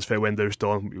the transfer window's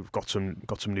done, we've got some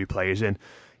new players in.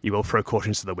 He will throw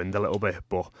caution to the wind a little bit,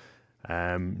 but.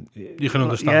 You can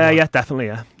understand. Yeah, definitely.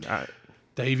 Yeah,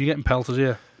 Dave, you're getting pelters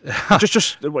here.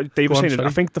 just what Dave was saying. I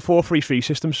think the 4-3-3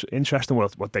 system's interesting.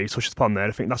 What Dave touched upon there.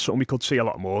 I think that's something we could see a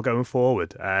lot more going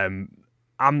forward.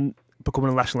 I'm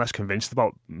becoming less and less convinced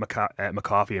about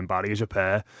McCarthy and Barry as a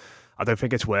pair. I don't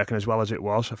think it's working as well as it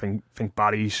was. I think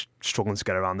Barry's struggling to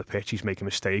get around the pitch. He's making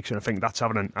mistakes, and I think that's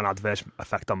having an adverse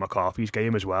effect on McCarthy's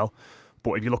game as well.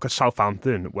 But if you look at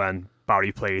Southampton, when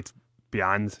Barry played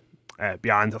behind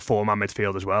a four-man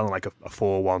midfield as well, like a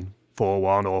 4-1,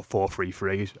 4-1 or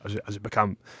 4-3-3, as it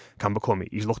can become,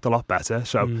 he's looked a lot better.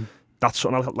 So that's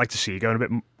something I'd like to see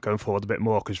going forward a bit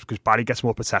more, because Barry gets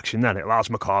more protection then. It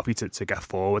allows McCarthy to get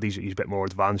forward. He's a bit more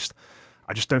advanced.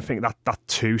 I just don't think that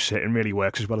two sitting really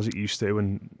works as well as it used to.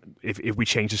 And if we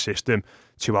change the system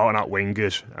to out-and-out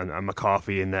wingers and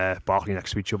McCarthy and Barkley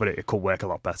next to each other, it could work a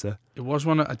lot better. It was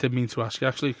one I did mean to ask you,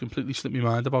 actually. It completely slipped my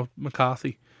mind about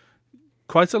McCarthy.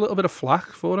 Quite a little bit of flack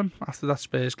for him after that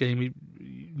Spurs game. He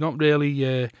not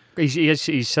really...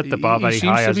 He's set the bar very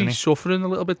high, hasn't he? He seems to be suffering a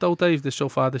little bit, though, Dave, so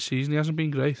far this season. He hasn't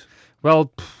been great.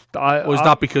 Well, or is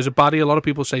that because of Barry? A lot of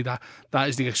people say that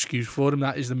is the excuse for him.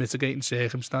 That is the mitigating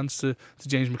circumstance to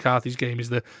James McCarthy's game, is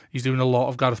that he's doing a lot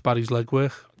of Gareth Barry's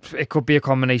legwork. It could be a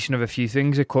combination of a few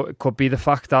things. It could be the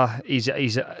fact that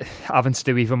he's having to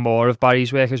do even more of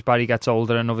Barry's work as Barry gets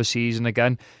older another season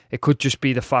again. It could just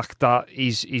be the fact that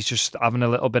he's just having a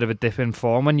little bit of a dip in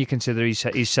form when you consider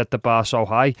he's set the bar so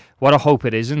high. What I hope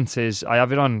it isn't is, I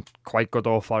have it on quite good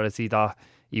authority that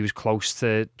he was close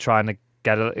to trying to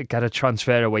get a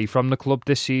transfer away from the club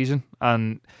this season,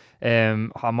 and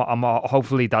I'm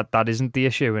hopefully that isn't the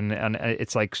issue, and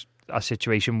it's like a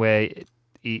situation where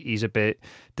he's a bit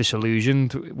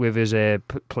disillusioned with his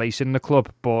place in the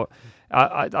club. But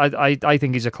I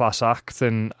think he's a class act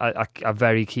and a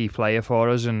very key player for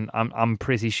us, and I'm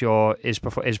pretty sure his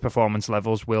performance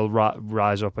levels will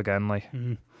rise up again.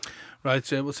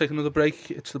 Right, we'll take another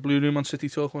break. It's the Blue Room on City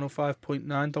Talk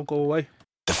 105.9. Don't go away.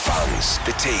 The fans,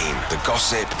 the team, the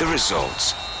gossip, the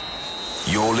results.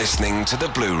 You're listening to the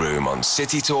Blue Room on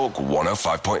City Talk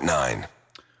 105.9.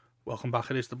 Welcome back.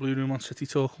 It is the Blue Room on City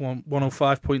Talk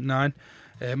 105.9.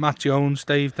 Matt Jones,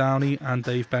 Dave Downey and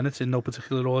Dave Bennett, in no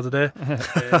particular order there.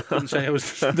 Couldn't say I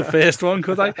was the first one,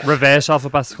 could I? Reverse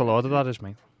alphabetical order, that is,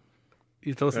 mate.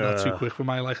 You don't think that too quick for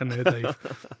my liking there, Dave.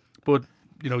 But,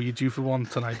 you're due for one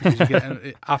tonight, because you're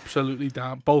getting absolutely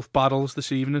down. Both battles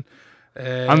this evening.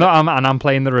 I'm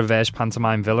playing the reverse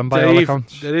pantomime villain by all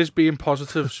accounts. There is being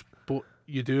positives, but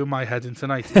you're doing my head in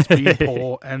tonight. It's being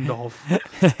poor, end of.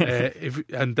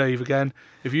 And Dave, again,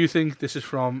 if you think this is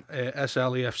from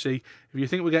SLEFC, if you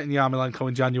think we're getting Yarmolenko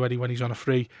in January when he's on a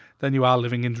free, then you are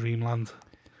living in dreamland.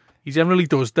 He generally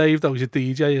does, Dave, though. He's a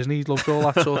DJ, isn't he? He loves all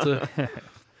that sort of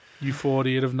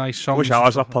euphoria of nice songs. I wish I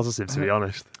was that positive, to be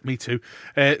honest. Me too.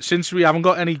 Since we haven't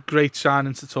got any great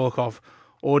signings to talk of,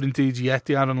 or indeed yet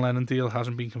the Aaron Lennon deal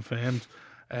hasn't been confirmed,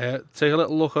 take a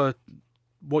little look at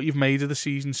what you've made of the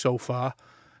season so far,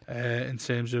 in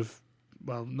terms of,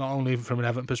 well, not only from an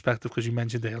Everton perspective, because you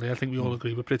mentioned earlier, I think we all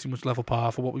agree we're pretty much level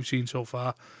par for what we've seen so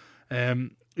far.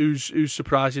 Who's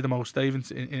surprised you the most,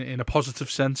 Dave, in a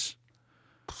positive sense?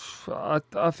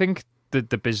 I think the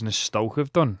business Stoke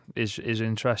have done is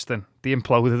interesting. They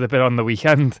imploded a bit on the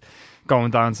weekend,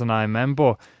 going down to 9 men,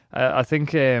 but I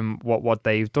think what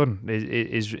they've done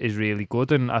is really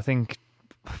good, and I think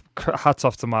hats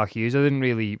off to Mark Hughes. I didn't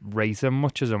really rate him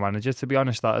much as a manager, to be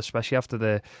honest, especially after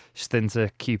the stint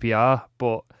at QPR,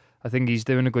 but I think he's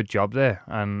doing a good job there,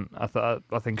 and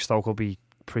I think Stoke will be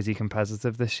pretty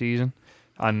competitive this season.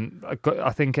 And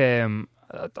I think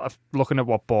looking at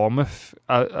what Bournemouth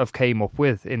have came up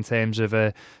with in terms of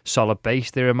a solid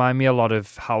base, they remind me a lot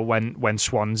of how when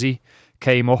Swansea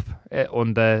came up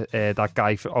under that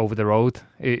guy over the road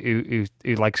who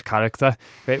likes character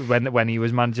when he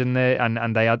was managing there,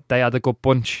 and they had a good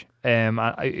bunch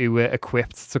who were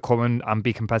equipped to come and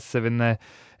be competitive in the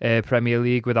Premier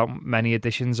League without many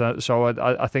additions. So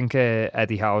I think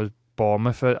Eddie Howe's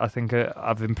Bournemouth, I think,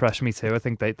 have impressed me too. I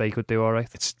think they could do all right.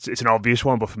 It's an obvious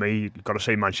one, but for me, you've got to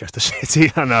say Manchester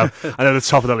City. I know they're the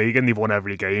top of the league and they've won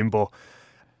every game, but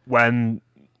when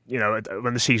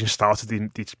the season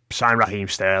started, they signed Raheem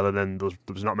Sterling, and there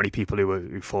was not many people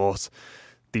who thought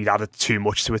they'd added too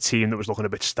much to a team that was looking a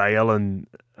bit stale, and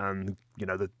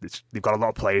they've got a lot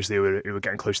of players who are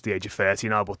getting close to the age of 30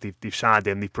 now, but they've signed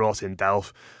him, they've brought in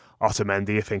Delph.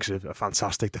 Otamendi, I think, is a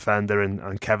fantastic defender,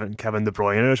 and Kevin De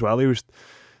Bruyne as well, who was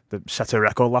set a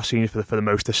record last season for the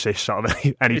most assists out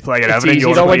of any player ever in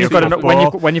Europe. When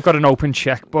you've got an open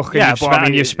checkbook,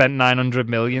 and you've spent 900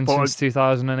 million since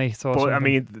 2008 or something. I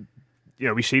mean,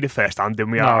 we see the first hand,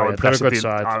 didn't we? How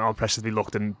impressive they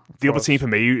looked. And the other team for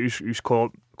me who's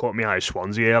caught me eye is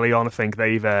Swansea early on. I think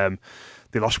they've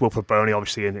They lost Wilfred Burnley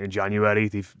obviously in January.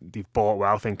 They've bought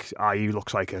well. I think Ayew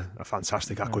looks like a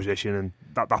fantastic acquisition, and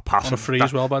that pass on a free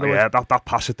as well, by the way. Yeah, that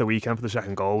pass at the weekend for the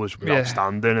second goal was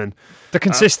outstanding. And the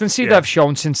consistency they've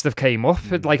shown since they've came up,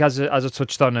 like as I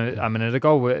touched on a minute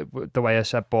ago, the way I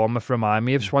said Bournemouth remind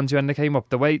me of Swansea when they came up.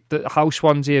 The way how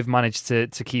Swansea have managed to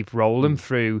keep rolling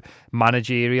through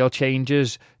managerial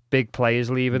changes, big players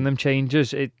leaving them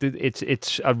changes.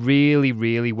 It's a really,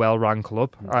 really well run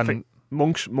club. And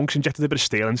Monk's injected a bit of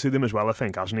steel into them as well, I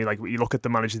think, hasn't he? Like, you look at the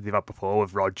managers they've had before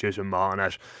with Rodgers and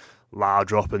Martinez,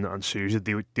 Laudrup and Sousa,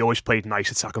 they always played nice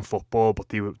attacking football, but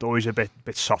they were always a bit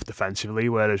soft defensively,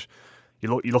 whereas you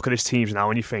look at his teams now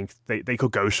and you think they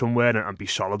could go somewhere and be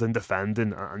solid in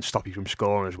defending and stop you from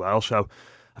scoring as well. So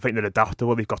I think they're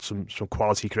adaptable. They've got some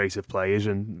quality creative players,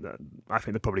 and I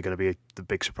think they're probably going to be the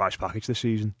big surprise package this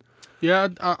season. Yeah,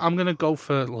 I'm going to go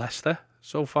for Leicester.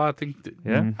 So far, I think.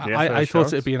 I thought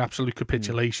it'd be an absolute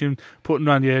capitulation putting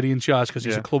Ranieri in charge, because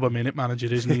he's a club a minute manager,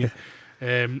 isn't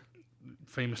he?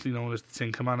 Famously known as the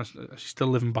Tinker Man. He's still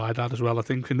living by that as well, I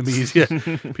think, in the media.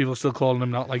 People are still calling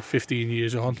him that, like 15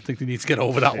 years on. I think they need to get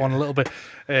over that one a little bit.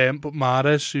 But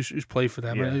Mahrez, who's played for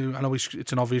them, I know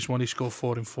it's an obvious one. He scored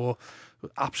 4 in 4.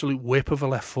 Absolute whip of a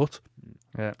left foot.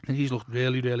 Yeah, and he's looked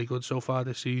really, really good so far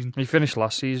this season. He finished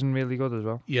last season really good as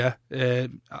well. Yeah,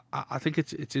 I think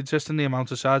it's interesting the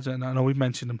amount of sides, and I know we've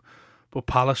mentioned them, but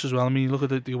Palace as well. I mean, you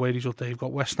look at the away result they've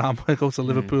got. West Ham go to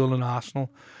Liverpool and Arsenal.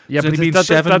 Yeah,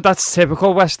 but that's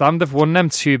typical West Ham. They've won them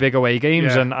 2 big away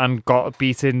games and got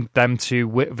beaten them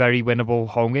 2 very winnable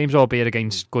home games, albeit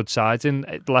against good sides in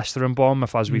Leicester and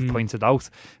Bournemouth, as we've pointed out.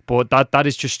 But that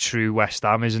is just true West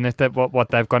Ham, isn't it? That what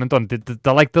they've gone and done.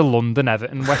 They're like the London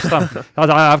Everton West Ham.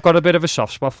 I've got a bit of a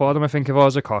soft spot for them. I think if I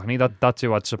was a Cockney, that's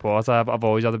who I'd support. I've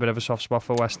always had a bit of a soft spot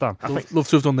for West Ham. Love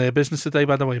to have done their business today,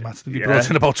 by the way, Matt. They brought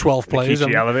in about 12 players.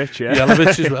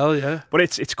 Jelavic as well, yeah. But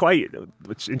it's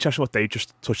interesting what they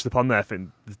just touched upon there. I think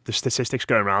the statistics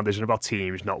going around isn't about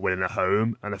teams not winning at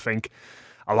home, and I think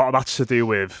a lot of that's to do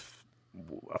with,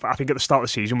 I think at the start of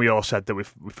the season we all said that we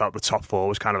felt the top 4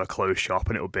 was kind of a closed shop,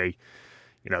 and it would be,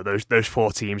 those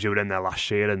 4 teams who were in there last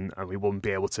year, and we wouldn't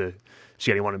be able to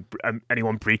see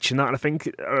anyone breaching that. And I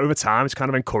think over time it's kind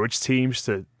of encouraged teams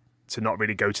to not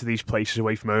really go to these places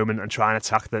away from home and try and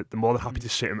attack. They're more than happy to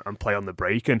sit and play on the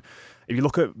break. And if you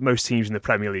look at most teams in the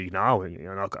Premier League now, and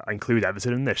I include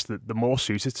Everton in this, they're more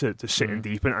suited to sitting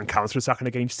deep and counter-attacking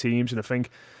against teams. And I think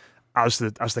as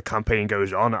the campaign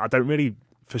goes on, I don't really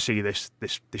foresee this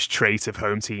trait of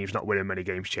home teams not winning many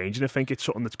games changing. I think it's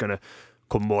something that's going to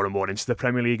come more and more into the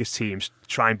Premier League as teams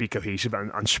try and be cohesive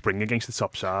and spring against the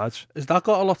top sides. Has that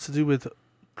got a lot to do with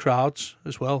crowds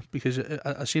as well? Because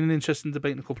I've seen an interesting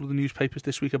debate in a couple of the newspapers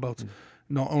this week about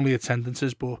not only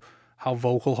attendances but how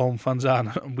vocal home fans are,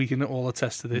 and we can all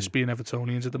attest to this, being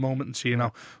Evertonians at the moment, and seeing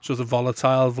how sort of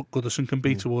volatile Goodison can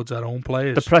be towards our own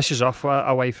players. The pressure's off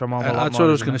away from home. That's what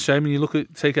I was going to say. I mean, you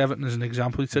take Everton as an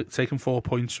example. Taken 4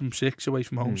 points from 6 away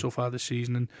from home so far this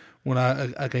season, and won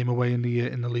a game away in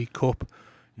the League Cup.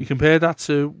 You compare that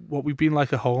to what we've been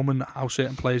like at home and how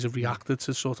certain players have reacted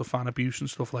to sort of fan abuse and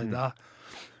stuff like that.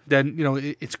 Then,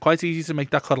 it's quite easy to make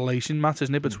that correlation, Matt,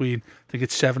 isn't it, between, I think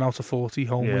it's 7 out of 40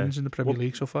 home wins in the Premier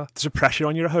League so far. There's a pressure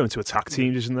on you at home to attack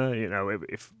teams, isn't there?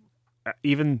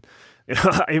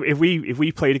 If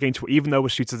we played against, even though we're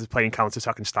suited to playing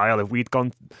counter-attacking style, if we'd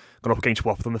gone up against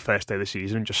Watford on the fird day of the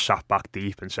season and just sat back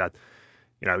deep and said,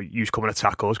 you come and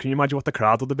attack us, can you imagine what the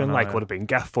crowd would have been like? Would have been,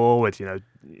 get forward, you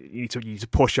need to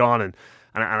push on and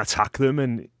attack them,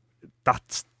 and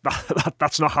that's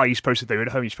not how you're supposed to do it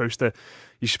at home. You're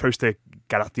supposed to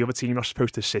get at the other team. You're not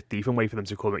supposed to sit deep and wait for them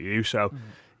to come at you. So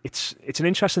it's an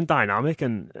interesting dynamic,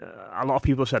 and a lot of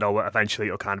people have said, well, eventually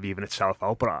it'll kind of even itself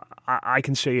out. But I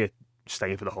can see it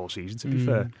staying for the whole season, to be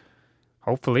fair.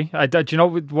 Hopefully. Do you know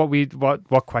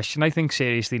what question I think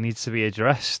seriously needs to be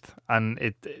addressed? And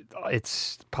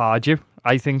it's Pardew.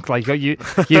 I think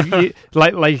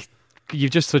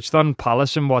you've just touched on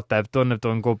Palace and what they've done. They've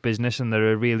done good business and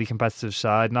they're a really competitive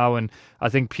side now. And I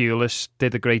think Pulis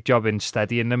did a great job in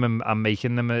steadying them and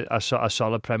making them a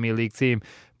solid Premier League team.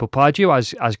 But Pardew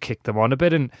has kicked them on a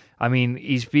bit. And I mean,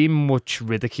 he's been much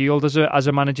ridiculed as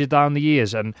a manager down the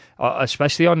years. And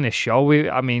especially on this show, we've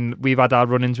had our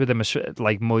run-ins with him,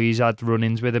 like Moyes had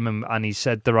run-ins with him, and he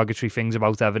said derogatory things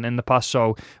about Everton in the past.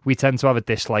 So we tend to have a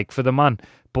dislike for the man.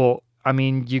 But I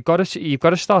mean, you've got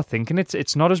to start thinking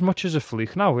it's not as much as a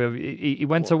fluke now. He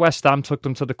went to West Ham, took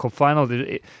them to the cup final.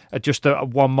 Just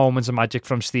one moment of magic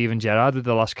from Steven Gerrard with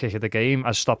the last kick of the game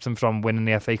has stopped him from winning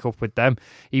the FA Cup with them.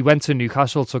 He went to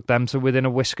Newcastle, took them to within a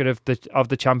whisker of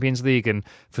the Champions League, and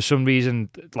for some reason,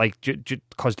 like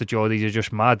because the Geordies are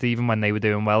just mad, even when they were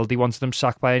doing well, they wanted them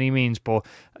sacked by any means. But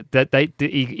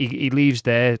he leaves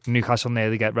there. Newcastle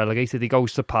nearly get relegated. He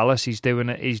goes to Palace. He's doing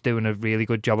a really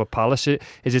good job at Palace.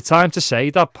 Is it time to say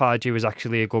that Pardew is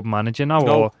actually a good manager now?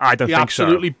 No, or I don't think so. He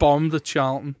absolutely bombed at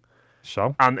Charlton.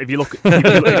 So, and if you look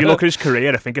at his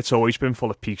career, I think it's always been full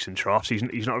of peaks and troughs.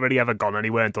 He's not really ever gone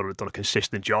anywhere and done a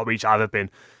consistent job. He's either been,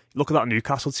 look at that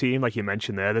Newcastle team, like you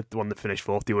mentioned there, the one that finished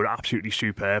fourth. They were absolutely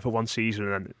superb for one season,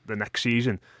 and then the next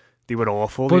season they were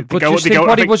awful. But just think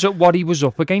what he was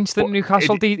up against at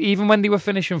Newcastle. Even when they were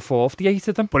finishing fourth, they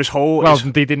hated them. But his whole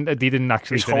they didn't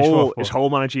actually finish fourth. His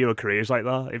whole managerial career is like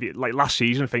that. Like last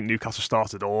season, I think Newcastle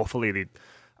started awfully. It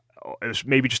was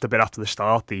maybe just a bit after the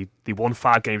start. They won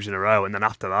 5 games in a row, and then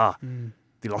after that,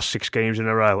 they lost 6 games in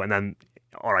a row. And then,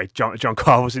 all right, John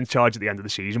Carr was in charge at the end of the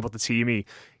season, but the team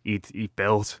he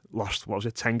built lost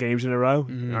 10 games in a row,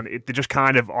 and they're just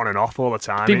kind of on and off all the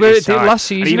time. Last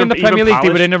season in the Premier League, they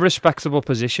were in a respectable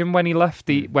position when he left.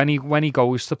 When he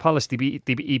goes to Palace, he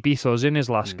beat us in his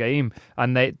last game,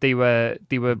 and they were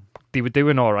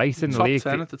doing all right in the league.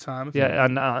 Top 10 at the time. Yeah,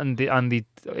 and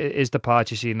his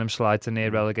departure seeing them slide to near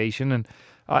relegation, and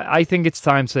I think it's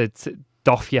time to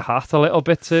doff your hat a little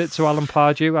bit to Alan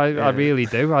Pardew. I really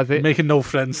do. I think making no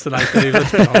friends tonight, Dave.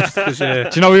 Let's be honest,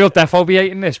 do you know he'll definitely be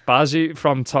hating this? Baz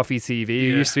from Toffee TV,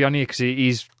 who used to be on here because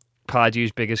he's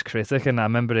Pardew's biggest critic, and I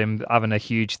remember him having a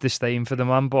huge disdain for the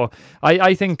man. But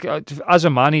I think as a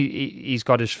man, he's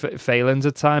got his failings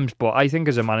at times. But I think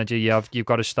as a manager, you've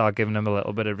got to start giving him a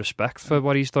little bit of respect for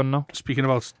what he's done now. Speaking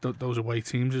about those away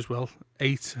teams as well,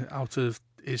 8 out of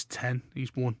his 10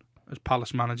 he's won as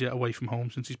Palace manager away from home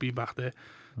since he's been back there.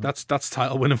 That's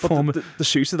title winning form. The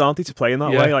suited, aren't they, to play in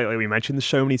that way? Like we mentioned, there's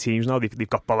so many teams now. They've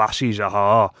got Balassi,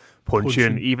 Zaha,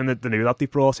 Punchin, even the new lad they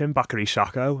brought in, Bakary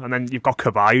Sakho, and then you've got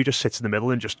Kabay who just sits in the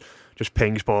middle and just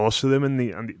pings balls to them, and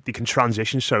they can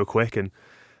transition so quick, and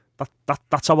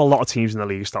that's how a lot of teams in the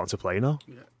league are starting to play now.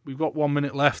 Yeah. We've got 1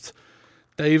 minute left.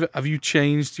 Dave, have you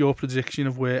changed your prediction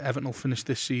of where Everton will finish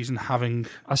this season?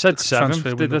 I said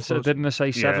 7th. Didn't I say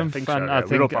 7th? Yeah, I think so, and I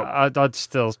think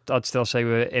I'd still say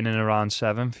we're in and around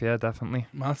 7th. Yeah, definitely.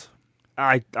 Matt,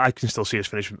 I can still see us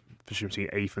finish between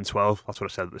 8th and 12th. That's what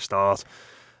I said at the start.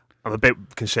 I'm a bit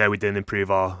concerned we didn't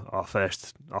improve our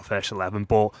first 11,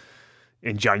 but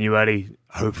in January,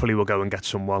 hopefully we'll go and get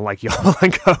someone like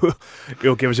Yarmolenko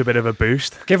who'll give us a bit of a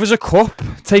boost. Give us a cup.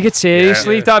 Take it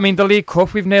seriously. Yeah. I mean, the League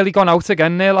Cup, we've nearly gone out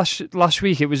again there last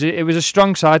week. It was a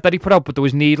strong side that he put out, but there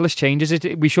was needless changes.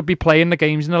 We should be playing the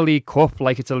games in the League Cup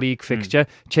like it's a league fixture.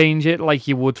 Change it like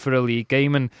you would for a league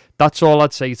game, and that's all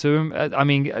I'd say to him. I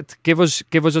mean, give us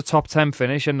a top 10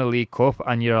 finish in the League Cup,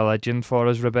 and you're a legend for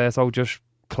us, Roberto. Just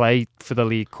play for the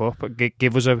League Cup,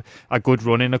 give us a good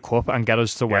run in a cup and get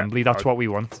us to Wembley. That's what we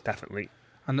want. Definitely.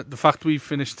 And the fact we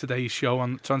finished today's show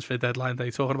on transfer deadline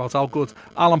day talking about how good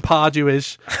Alan Pardew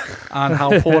is and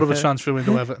how poor of a transfer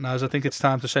window Everton has, I think it's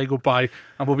time to say goodbye,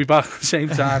 and we'll be back at the same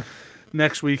time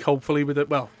next week, hopefully with it.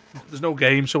 Well, there's no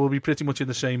game, so we'll be pretty much in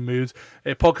the same mood.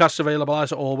 Podcasts available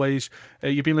as always.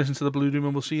 You've been listening to The Blue Room,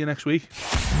 and we'll see you next week.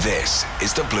 This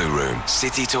is The Blue Room,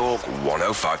 City Talk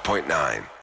 105.9.